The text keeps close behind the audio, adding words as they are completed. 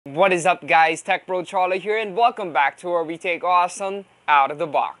What is up guys, Tech Bro Cholo here and welcome back to where we take awesome out of the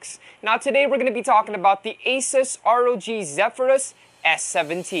box. Now today we're going to be talking about the ASUS ROG Zephyrus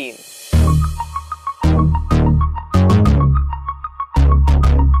S17.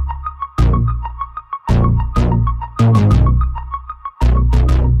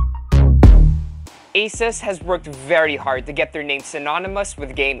 ASUS has worked very hard to get their name synonymous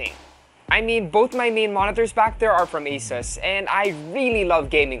with gaming. I mean, both my main monitors back there are from ASUS, and I really love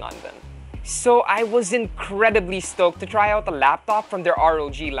gaming on them. So I was incredibly stoked to try out a laptop from their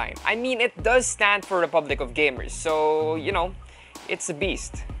ROG line. I mean, it does stand for Republic of Gamers, so, you know, it's a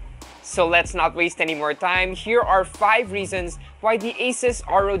beast. So let's not waste any more time. Here are 5 reasons why the ASUS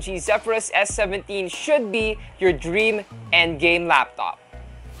ROG Zephyrus S17 should be your dream endgame laptop.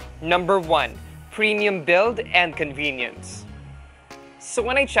 Number 1. Premium build and convenience. So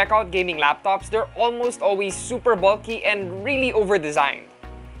when I check out gaming laptops, they're almost always super bulky and really over-designed.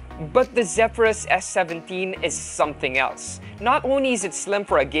 But the Zephyrus S17 is something else. Not only is it slim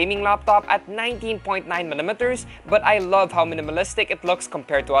for a gaming laptop at 19.9mm, but I love how minimalistic it looks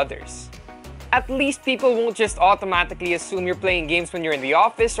compared to others. At least people won't just automatically assume you're playing games when you're in the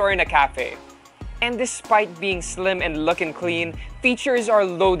office or in a cafe. And despite being slim and looking clean, features are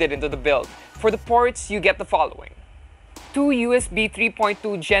loaded into the build. For the ports, you get the following. 2 USB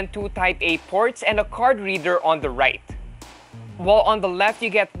 3.2 Gen 2 Type A ports and a card reader on the right. While on the left, you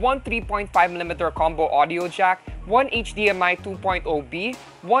get one 3.5mm combo audio jack, one HDMI 2.0B,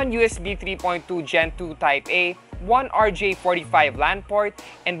 one USB 3.2 Gen 2 Type A, one RJ45 LAN port,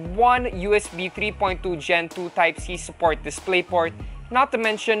 and one USB 3.2 Gen 2 Type C support DisplayPort, not to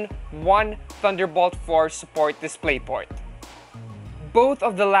mention one Thunderbolt 4 support DisplayPort. Both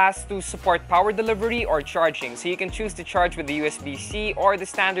of the last 2 support power delivery or charging, so you can choose to charge with the USB-C or the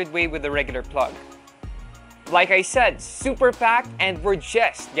standard way with the regular plug. Like I said, super packed and we're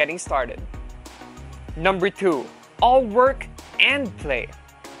just getting started. Number 2. All work and play.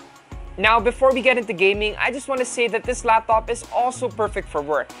 Now before we get into gaming, I just want to say that this laptop is also perfect for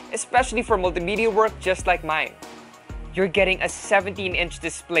work, especially for multimedia work just like mine. You're getting a 17-inch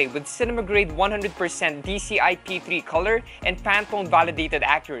display with cinema-grade 100% DCI-P3 color and Pantone validated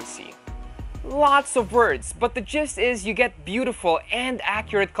accuracy. Lots of words, but the gist is you get beautiful and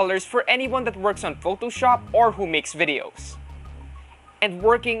accurate colors for anyone that works on Photoshop or who makes videos. And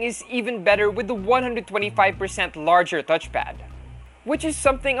working is even better with the 125% larger touchpad, which is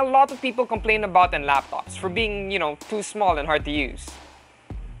something a lot of people complain about in laptops for being, too small and hard to use.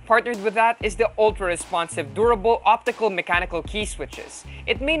 Partnered with that is the ultra-responsive, durable optical mechanical key switches.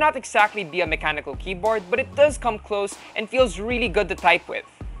 It may not exactly be a mechanical keyboard, but it does come close and feels really good to type with.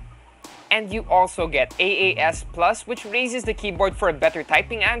 And you also get AAS Plus, which raises the keyboard for a better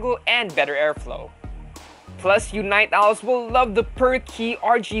typing angle and better airflow. Plus, you night owls will love the per key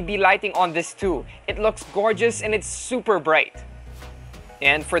RGB lighting on this too. It looks gorgeous and it's super bright.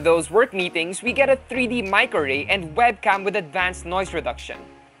 And for those work meetings, we get a 3D mic array and webcam with advanced noise reduction.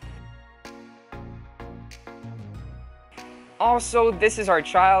 Also, this is our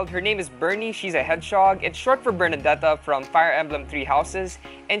child. Her name is Bernie. She's a hedgehog. It's short for Bernadetta from Fire Emblem 3 Houses,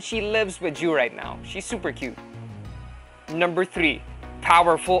 and she lives with you right now. She's super cute. Number 3.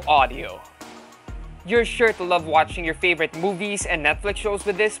 Powerful audio. You're sure to love watching your favorite movies and Netflix shows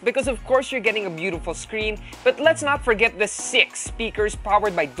with this because of course you're getting a beautiful screen, but let's not forget the 6 speakers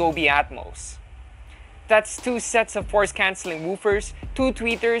powered by Dolby Atmos. That's 2 sets of force-canceling woofers, 2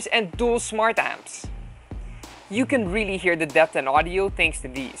 tweeters, and dual smart amps. You can really hear the depth in audio thanks to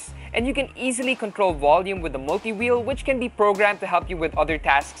these, and you can easily control volume with the multi-wheel, which can be programmed to help you with other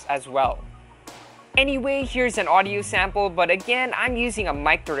tasks as well. Anyway, here's an audio sample, but again, I'm using a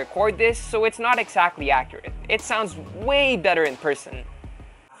mic to record this, so it's not exactly accurate. It sounds way better in person.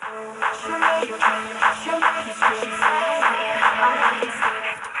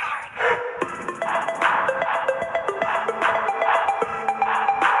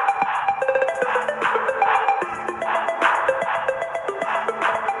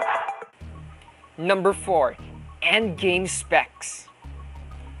 Number 4. Endgame specs.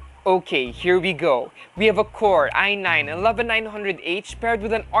 Okay, here we go. We have a Core i9-11900H paired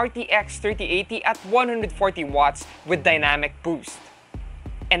with an RTX 3080 at 140 watts with dynamic boost.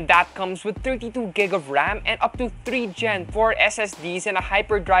 And that comes with 32GB of RAM and up to 3 Gen 4 SSDs and a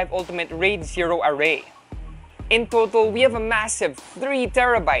Hyperdrive Ultimate RAID 0 array. In total, we have a massive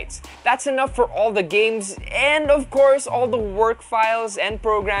 3TB. That's enough for all the games and of course all the work files and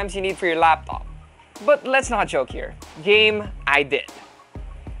programs you need for your laptop. But let's not joke here. Game, I did.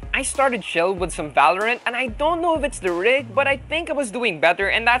 I started chill with some Valorant and I don't know if it's the rig, but I think I was doing better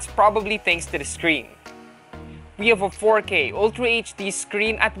and that's probably thanks to the screen. We have a 4K Ultra HD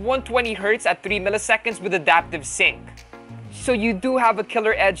screen at 120Hz at 3 milliseconds with adaptive sync. So you do have a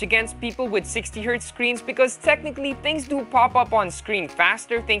killer edge against people with 60Hz screens because technically things do pop up on screen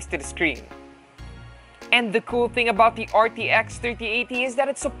faster thanks to the screen. And the cool thing about the RTX 3080 is that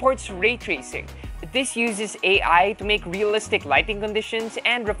it supports ray tracing. This uses AI to make realistic lighting conditions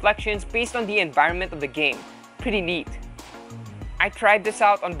and reflections based on the environment of the game. Pretty neat. I tried this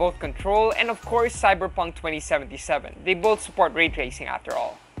out on both Control and of course Cyberpunk 2077. They both support ray tracing after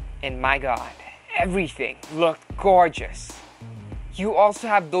all. And my god, everything looked gorgeous. You also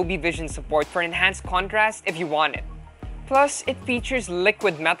have Dolby Vision support for enhanced contrast if you want it. Plus, it features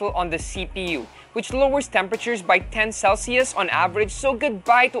liquid metal on the CPU, which lowers temperatures by 10 Celsius on average, so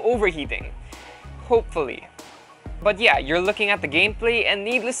goodbye to overheating. Hopefully. But yeah, you're looking at the gameplay, and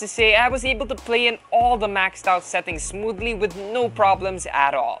needless to say, I was able to play in all the maxed out settings smoothly with no problems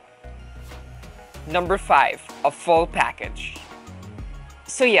at all. Number 5. A full package.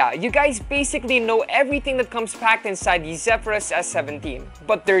 So yeah, you guys basically know everything that comes packed inside the Zephyrus S17,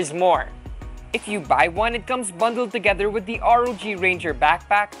 but there's more. If you buy one, it comes bundled together with the ROG Ranger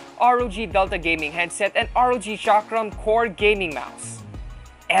backpack, ROG Delta gaming headset, and ROG Chakram Core gaming mouse.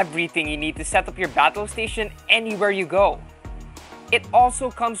 Everything you need to set up your battle station anywhere you go. It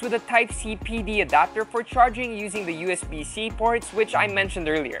also comes with a Type-C PD adapter for charging using the USB-C ports, which I mentioned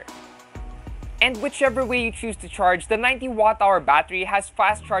earlier. And whichever way you choose to charge, the 90 Wh battery has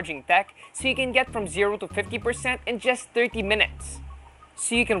fast charging tech, so you can get from 0 to 50% in just 30 minutes.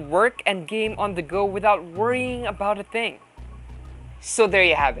 So you can work and game on the go without worrying about a thing. So there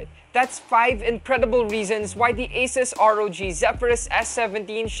you have it. That's 5 incredible reasons why the ASUS ROG Zephyrus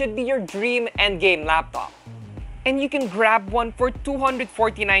S17 should be your dream endgame laptop. And you can grab one for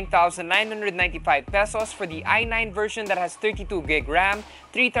 249,995 pesos for the i9 version that has 32GB RAM,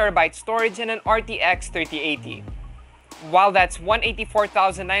 3TB storage, and an RTX 3080. While that's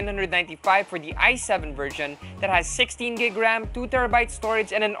 184,995 for the i7 version that has 16GB RAM, 2TB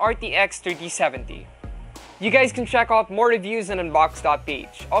storage, and an RTX 3070. You guys can check out more reviews on Unbox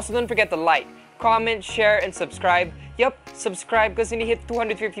PH. Also, don't forget to like, comment, share, and subscribe. Yup, subscribe because when you hit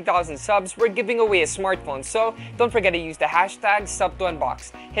 250,000 subs, we're giving away a smartphone. So don't forget to use the hashtag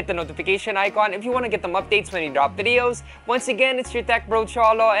 #SubToUnbox. Hit the notification icon if you want to get them updates when we drop videos. Once again, it's your tech bro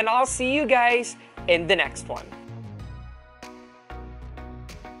Cholo, and I'll see you guys in the next one.